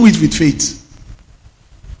 you will do it with faith.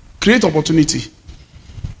 Create opportunity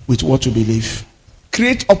with what you believe.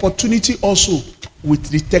 Create opportunity also with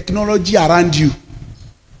the technology around you.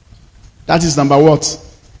 That is number what?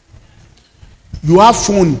 You have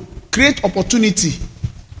phone. Create opportunity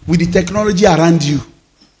with the technology around you.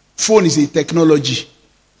 Phone is a technology.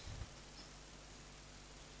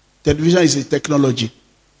 Television is a technology.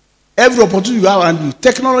 Every opportunity you have around you.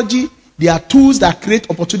 Technology, there are tools that create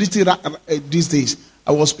opportunity these days.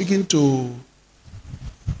 I was speaking to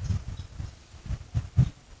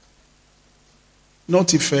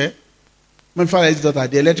not Ife, my father's daughter,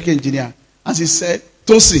 the electrical engineer, and she said,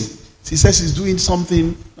 Tosi, she says she's doing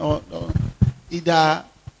something, either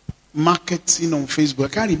marketing on Facebook. I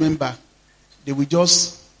can't remember. They will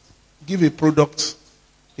just give a product.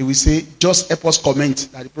 They will say, just help us comment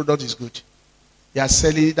that the product is good. They are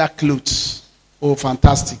selling that clothes. Oh,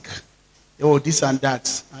 fantastic. Oh, this and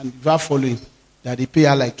that. And you are following that they pay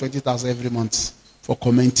her like 20,000 every month for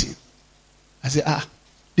commenting. I say,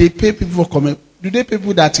 they pay people for comment. Do they pay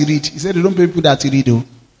people that read? He said, they don't pay people that read, though.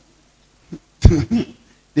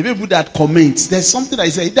 They pay people that comment. There's something that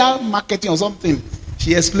he said, either marketing or something.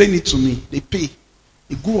 She explained it to me. They pay.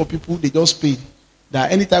 A group of people, they just pay.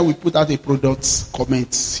 That anytime we put out a product,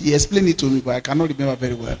 comment. He explained it to me, but I cannot remember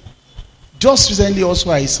very well. Just recently also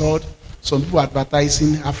I saw some people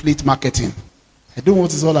advertising affiliate marketing. I don't know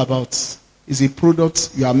what it's all about. It's a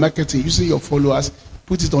product you are marketing, using your followers,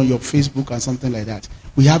 put it on your Facebook and something like that.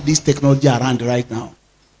 We have this technology around right now.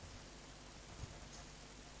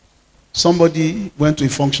 Somebody went to a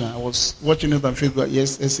function. I was watching it on Facebook.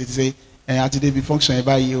 Yes, they say, after they be function, I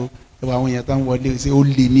buy you. They say, oh,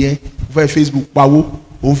 linear. Facebook,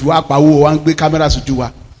 camera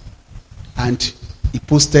and he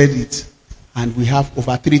posted it. And we have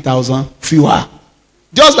over 3,000 fewer.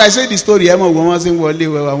 Just by saying the story,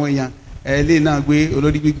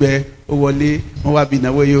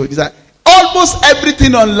 almost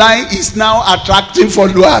everything online is now attracting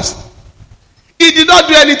followers. He did not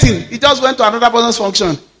do anything. He just went to another person's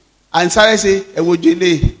function and started saying, he was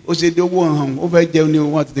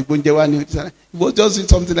just doing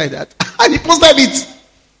something like that. And he posted it.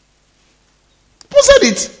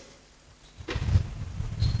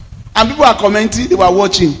 And people are commenting, they were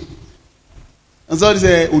watching. And so they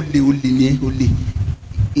say, Oli.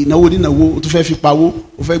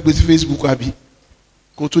 Facebook,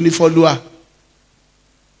 go to the follower.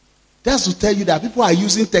 That's to tell you that people are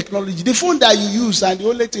using technology. The phone that you use and the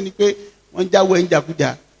only thing you pay,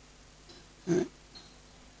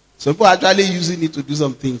 so people are actually using it to do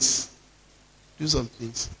some things.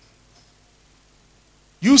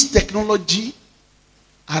 Use technology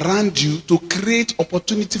around you to create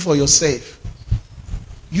opportunity for yourself.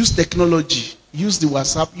 Use technology. Use the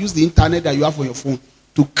WhatsApp. Use the internet that you have on your phone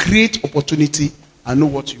to create opportunity and know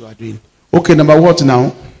what you are doing. Okay, number what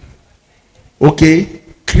now? Okay.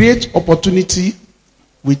 Create opportunity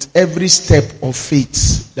with every step of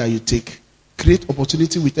faith that you take. Create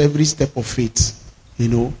opportunity with every step of faith.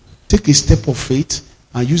 Take a step of faith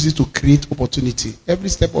and use it to create opportunity. Every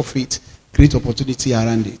step of faith, create opportunity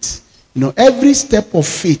around it. Every step of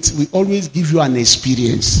faith will always give you an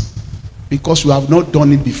experience because you have not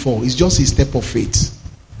done it before. It's just a step of faith.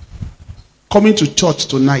 Coming to church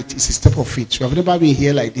tonight is a step of faith. You have never been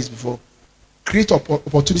here like this before. Create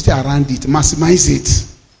opportunity around it. Maximize it.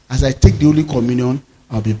 As I take the Holy Communion,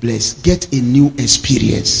 I'll be blessed. Get a new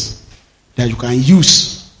experience that you can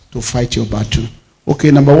use to fight your battle.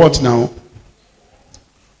 Okay, number what now?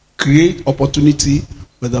 Create opportunity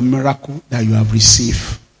with the miracle that you have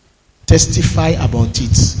received. Testify about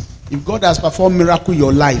it. If God has performed miracle in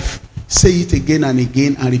your life, say it again and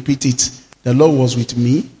again and repeat it. The Lord was with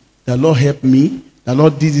me. The Lord helped me. The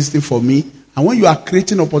Lord did this thing for me. And when you are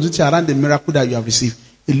creating opportunity around the miracle that you have received,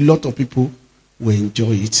 a lot of people will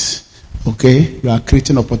enjoy it. Okay? You are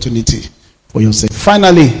creating opportunity for yourself.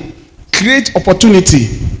 Finally, create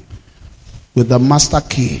opportunity with the master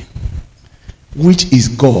key, which is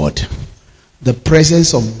God. The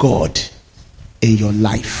presence of God in your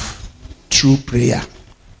life. Through prayer.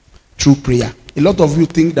 A lot of you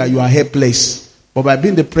think that you are helpless. But by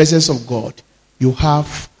being the presence of God, you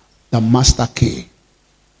have the master key.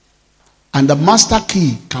 And the master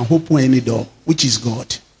key can open any door, which is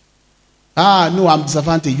God. No, I'm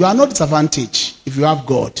disadvantaged. You are not disadvantaged if you have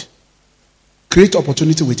God. Create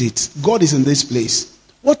opportunity with it. God is in this place.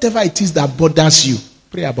 Whatever it is that bothers you,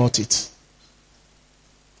 pray about it.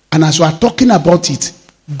 And as you are talking about it,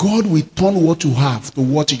 God will turn what you have to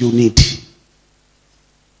what you need.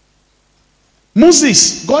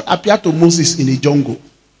 Moses, God appeared to Moses in a jungle.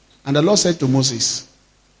 And the Lord said to Moses,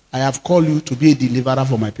 I have called you to be a deliverer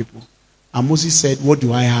for my people. And Moses said, what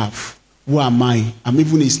do I have? Who am I? I'm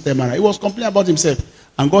even a stammerer. He was complaining about himself.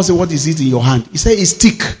 And God said, what is it in your hand? He said, a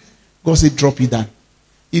stick. God said, drop it down.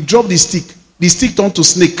 He dropped the stick. The stick turned to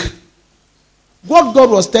snake. What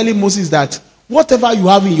God was telling Moses that whatever you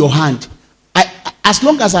have in your hand, as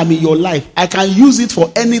long as I'm in your life, I can use it for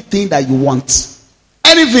anything that you want.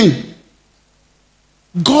 Anything.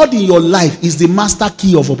 God in your life is the master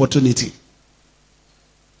key of opportunity.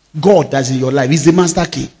 God that's in your life is the master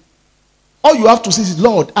key. All you have to say is,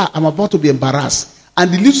 Lord, I'm about to be embarrassed.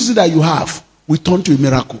 And the little thing that you have will turn to a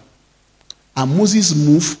miracle. And Moses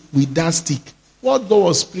moved with that stick. What God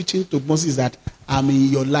was preaching to Moses that I'm in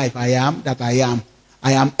your life. I am that I am.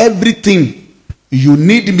 I am everything you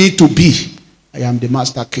need me to be, I am the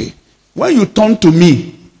master key. When you turn to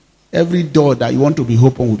me, every door that you want to be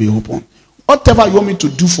open will be open. Whatever you want me to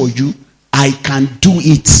do for you, I can do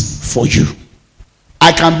it for you.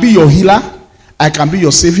 I can be your healer. I can be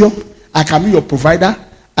your savior. I can be your provider.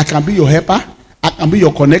 I can be your helper. I can be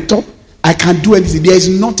your connector. I can do anything. There is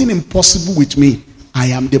nothing impossible with me. I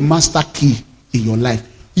am the master key in your life.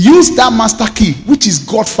 Use that master key, which is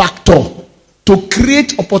God factor, to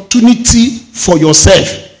create opportunity for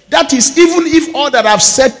yourself. That is, even if all that I've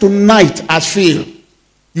said tonight has failed,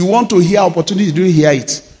 you want to hear opportunity, you didn't hear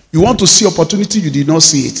it. You want to see opportunity, you did not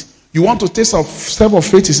see it. You want to take a step of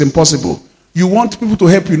faith, it's impossible. You want people to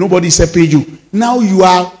help you, nobody is helping you. Now you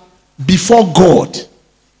are before God.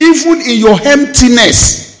 Even in your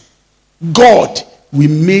emptiness, God will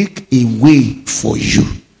make a way for you.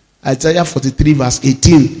 Isaiah 43 verse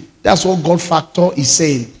 18. That's what God factor is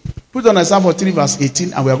saying. Put on Isaiah 43 verse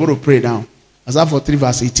 18 and we are going to pray now. Isaiah 43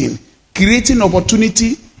 verse 18. Creating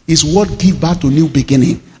opportunity is what gives birth to new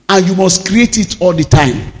beginning. And you must create it all the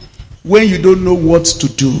time. When you don't know what to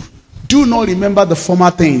do, do not remember the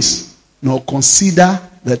former things, nor consider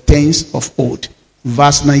the things of old.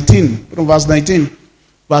 Verse 19. Put on verse 19.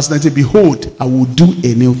 Verse 19. Behold, I will do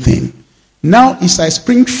a new thing. Now as I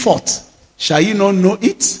spring forth, shall you not know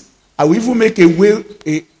it? I will even make a way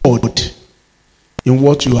in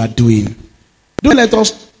what you are doing. Don't let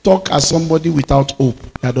us talk as somebody without hope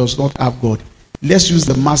that does not have God. Let's use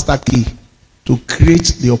the master key to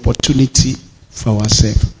create the opportunity for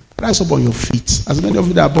ourselves. Rise up on your feet. As many of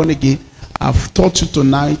you that are born again, I've taught you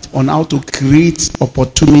tonight on how to create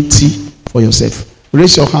opportunity for yourself.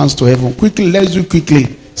 Raise your hands to heaven. Quickly, let's do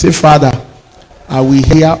quickly. Say, Father, I will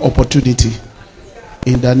hear opportunity.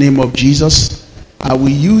 In the name of Jesus, I will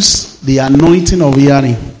use the anointing of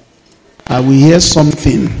hearing. I will hear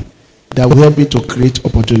something that will help me to create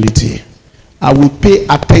opportunity. I will pay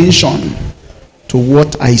attention to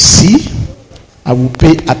what I see. I will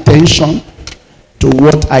pay attention to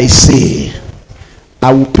what I say.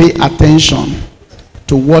 I will pay attention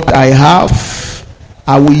to what I have.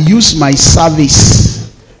 I will use my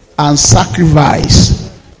service and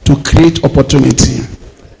sacrifice to create opportunity.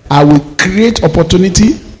 I will create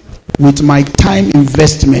opportunity with my time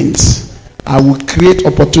investments. I will create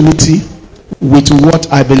opportunity with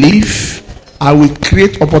what I believe. I will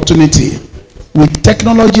create opportunity with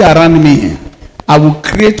technology around me. I will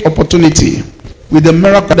create opportunity with the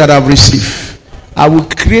miracle that I've received. I will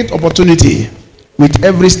create opportunity with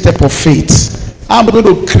every step of faith. I'm going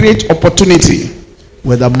to create opportunity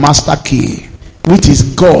with the master key, which is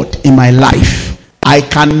God in my life. I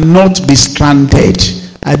cannot be stranded.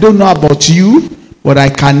 I don't know about you, but I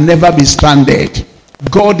can never be stranded.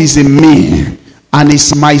 God is in me and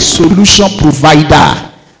is my solution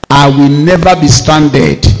provider. I will never be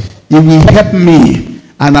stranded. He will help me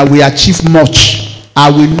and I will achieve much.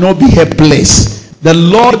 I will not be helpless. The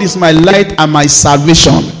Lord is my light and my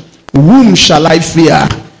salvation. Whom shall I fear?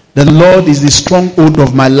 The Lord is the stronghold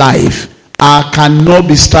of my life. I cannot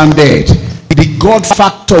be stranded. The God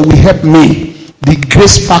factor will help me. The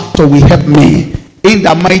grace factor will help me. In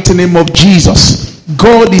the mighty name of Jesus.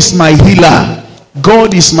 God is my healer.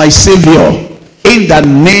 God is my savior. In the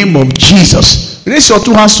name of Jesus. Raise your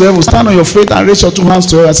two hands to heaven. Stand on your feet and raise your two hands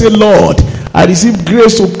to heaven. Say, Lord, I receive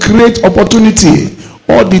grace to create opportunity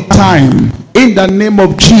all the time. In the name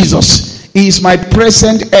of Jesus. He is my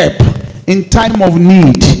present help in time of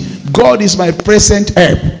need. God is my present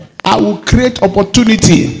help. I will create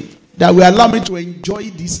opportunity that will allow me to enjoy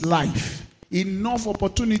this life. Enough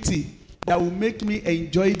opportunity that will make me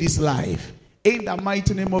enjoy this life. In the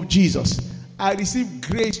mighty name of Jesus. I receive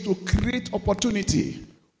grace to create opportunity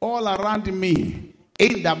all around me.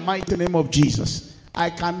 In the mighty name of Jesus.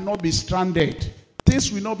 I cannot be stranded.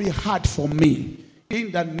 Things will not be hard for me.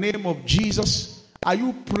 In the name of Jesus. Are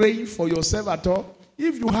you praying for yourself at all?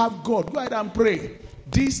 If you have God, go ahead and pray.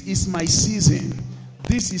 This is my season.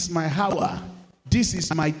 This is my hour. This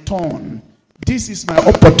is my turn. This is my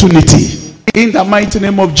opportunity. In the mighty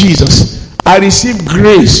name of Jesus, I receive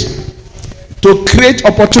grace to create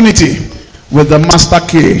opportunity with the master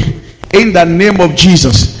key. In the name of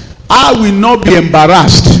Jesus, I will not be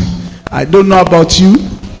embarrassed. I don't know about you,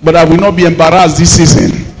 but I will not be embarrassed this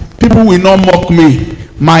season. People will not mock me.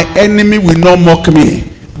 My enemy will not mock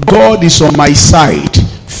me. God is on my side.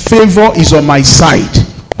 Favor is on my side.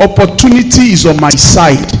 Opportunity is on my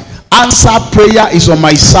side. Answer prayer is on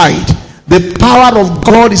my side. The power of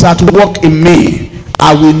God is at work in me.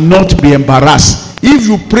 I will not be embarrassed. If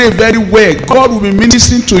you pray very well, God will be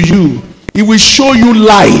ministering to you. He will show you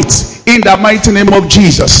light in the mighty name of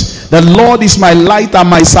Jesus. The Lord is my light and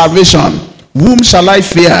my salvation. Whom shall I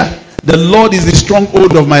fear? The Lord is the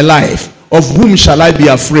stronghold of my life. Of whom shall I be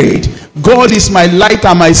afraid? God is my light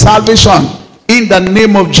and my salvation. In the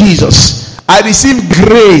name of Jesus, I receive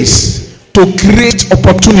grace to create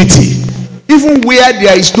opportunity. Even where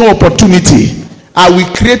there is no opportunity, I will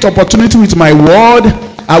create opportunity with my word.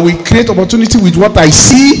 I will create opportunity with what I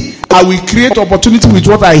see. I will create opportunity with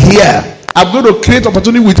what I hear. I'm going to create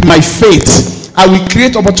opportunity with my faith. I will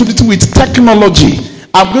create opportunity with technology.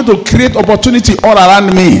 I'm going to create opportunity all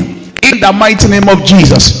around me. In the mighty name of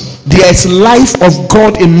Jesus, there is life of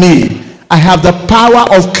God in me. I have the power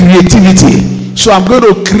of creativity. So I'm going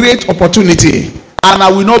to create opportunity. And I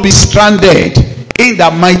will not be stranded. In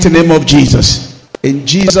the mighty name of Jesus. In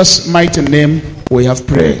Jesus' mighty name, we have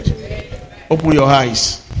prayed. Open your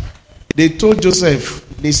eyes. They told Joseph,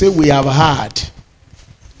 they say, we have heard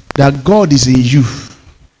that God is in you.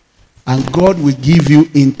 And God will give you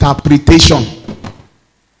interpretation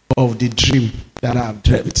of the dream that I have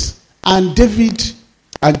dreamt. And David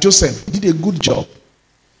and Joseph did a good job.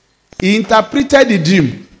 He interpreted the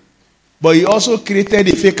dream, but he also created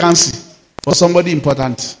a vacancy for somebody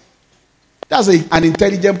important. That's an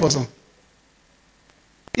intelligent person.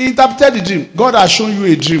 He interpreted the dream. God has shown you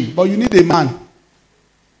a dream, but you need a man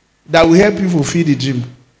that will help you fulfill the dream.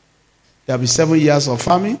 There will be 7 years of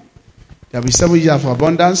famine. There will be 7 years of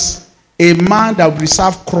abundance. A man that will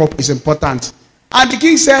preserve crop is important. And the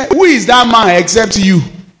king said, who is that man except you?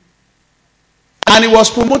 And he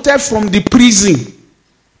was promoted from the prison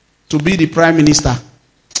to be the prime minister.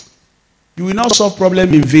 You will not solve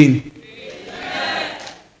problem in vain.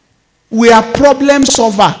 We are problem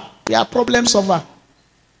solver. We are problem solver.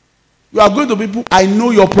 You are going to people, I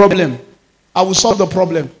know your problem. I will solve the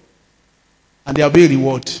problem. And there will be a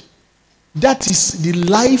reward. That is the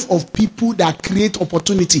life of people that create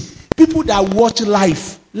opportunity. People that watch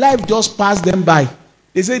life. Life just pass them by.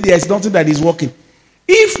 They say there is nothing that is working.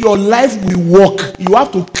 If your life will work, you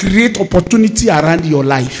have to create opportunity around your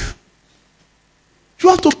life. You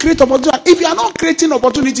have to create opportunity. If you are not creating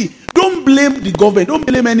opportunity, don't blame the government. Don't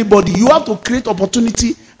blame anybody. You have to create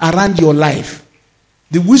opportunity around your life.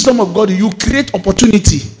 The wisdom of God, you create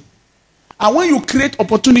opportunity. And when you create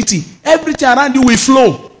opportunity, everything around you will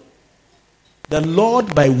flow. The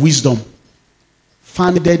Lord, by wisdom,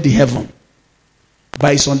 founded the heaven.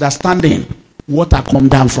 By his understanding, water come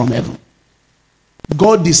down from heaven.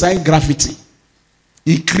 God designed gravity.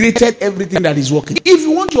 He created everything that is working. If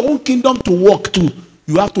you want your own kingdom to work too,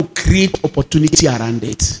 you have to create opportunity around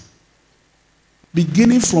it.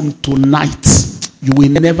 Beginning from tonight, you will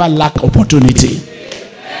never lack opportunity.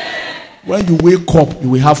 When you wake up,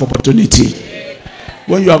 you will have opportunity.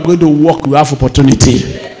 When you are going to work, you have opportunity.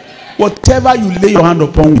 Whatever you lay your hand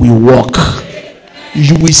upon will work.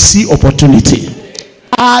 You will see opportunity.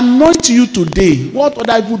 I anoint you today. What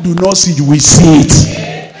other people do not see, you will see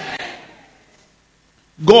it.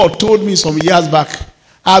 God told me some years back,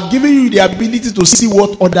 I have given you the ability to see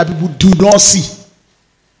what other people do not see.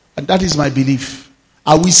 And that is my belief.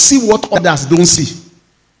 I will see what others don't see.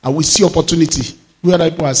 I will see opportunity. Where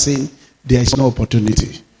other people are saying, there is no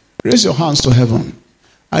opportunity. Raise your hands to heaven.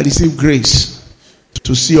 I receive grace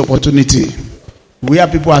to see opportunity. Where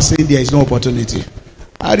people are saying there is no opportunity.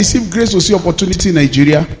 I receive grace to see opportunity in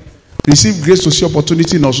Nigeria. Receive grace to see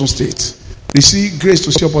opportunity in Osun State. Receive grace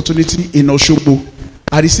to see opportunity in Osogbo.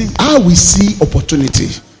 I will see opportunity.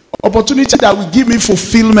 Opportunity that will give me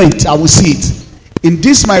fulfillment. I will see it. In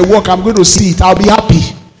this my work, I'm going to see it. I'll be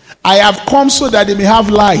happy. I have come so that they may have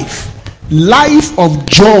life. Life of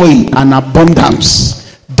joy and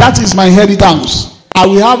abundance. That is my inheritance. I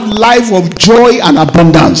will have life of joy and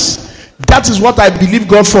abundance. That is what I believe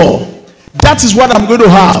God for. That is what I'm going to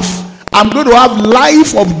have. I'm going to have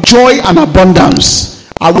life of joy and abundance.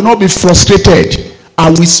 I will not be frustrated. I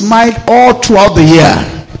will smile all throughout the year.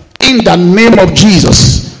 In the name of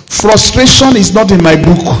Jesus. Frustration is not in my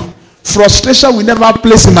book. Frustration will never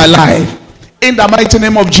place in my life. In the mighty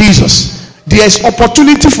name of Jesus. There is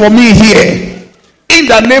opportunity for me here. In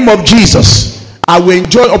the name of Jesus. I will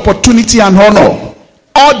enjoy opportunity and honor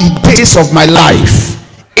all the days of my life.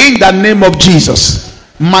 In the name of Jesus.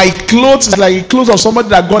 My clothes is like a clothes of somebody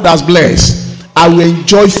that God has blessed. I will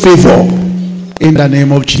enjoy favor. In the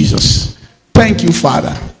name of Jesus. Thank you,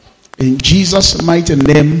 Father. In Jesus' mighty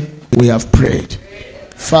name, we have prayed.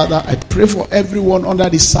 Father, I pray for everyone under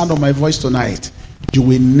the sound of my voice tonight. You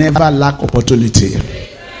will never lack opportunity.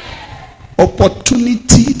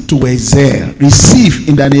 Opportunity to excel. Receive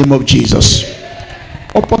in the name of Jesus.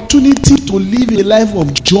 Opportunity to live a life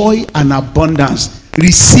of joy and abundance.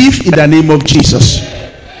 Receive in the name of Jesus.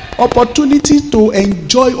 Opportunity to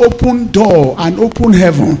enjoy open door and open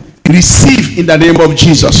heaven. Receive in the name of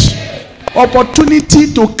Jesus.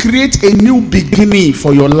 Opportunity to create a new beginning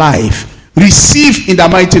for your life. Receive in the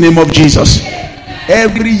mighty name of Jesus.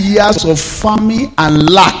 Every years of famine and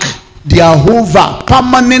lack, they are over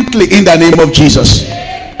permanently in the name of Jesus.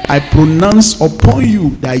 I pronounce upon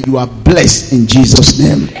you that you are blessed in Jesus'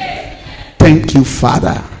 name. Thank you,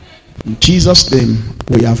 Father. In Jesus' name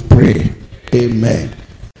we have prayed. Amen.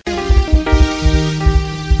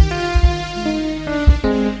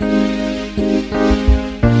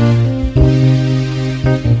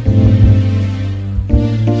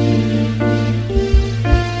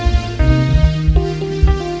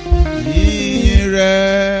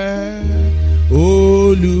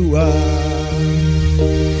 Olúwa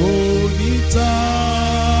kò ní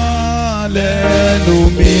tán lẹ́nu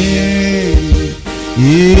mi,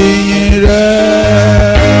 ìyìn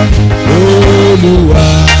rẹ̀ Olúwa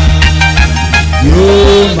yóò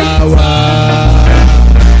máa wà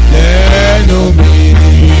lẹ́nu mi,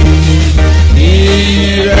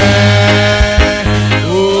 ìyìn rẹ̀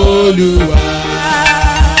Olúwa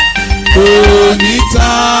kò ní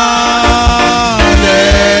tán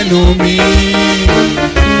lẹ́nu mi,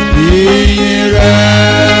 ìyìn rẹ̀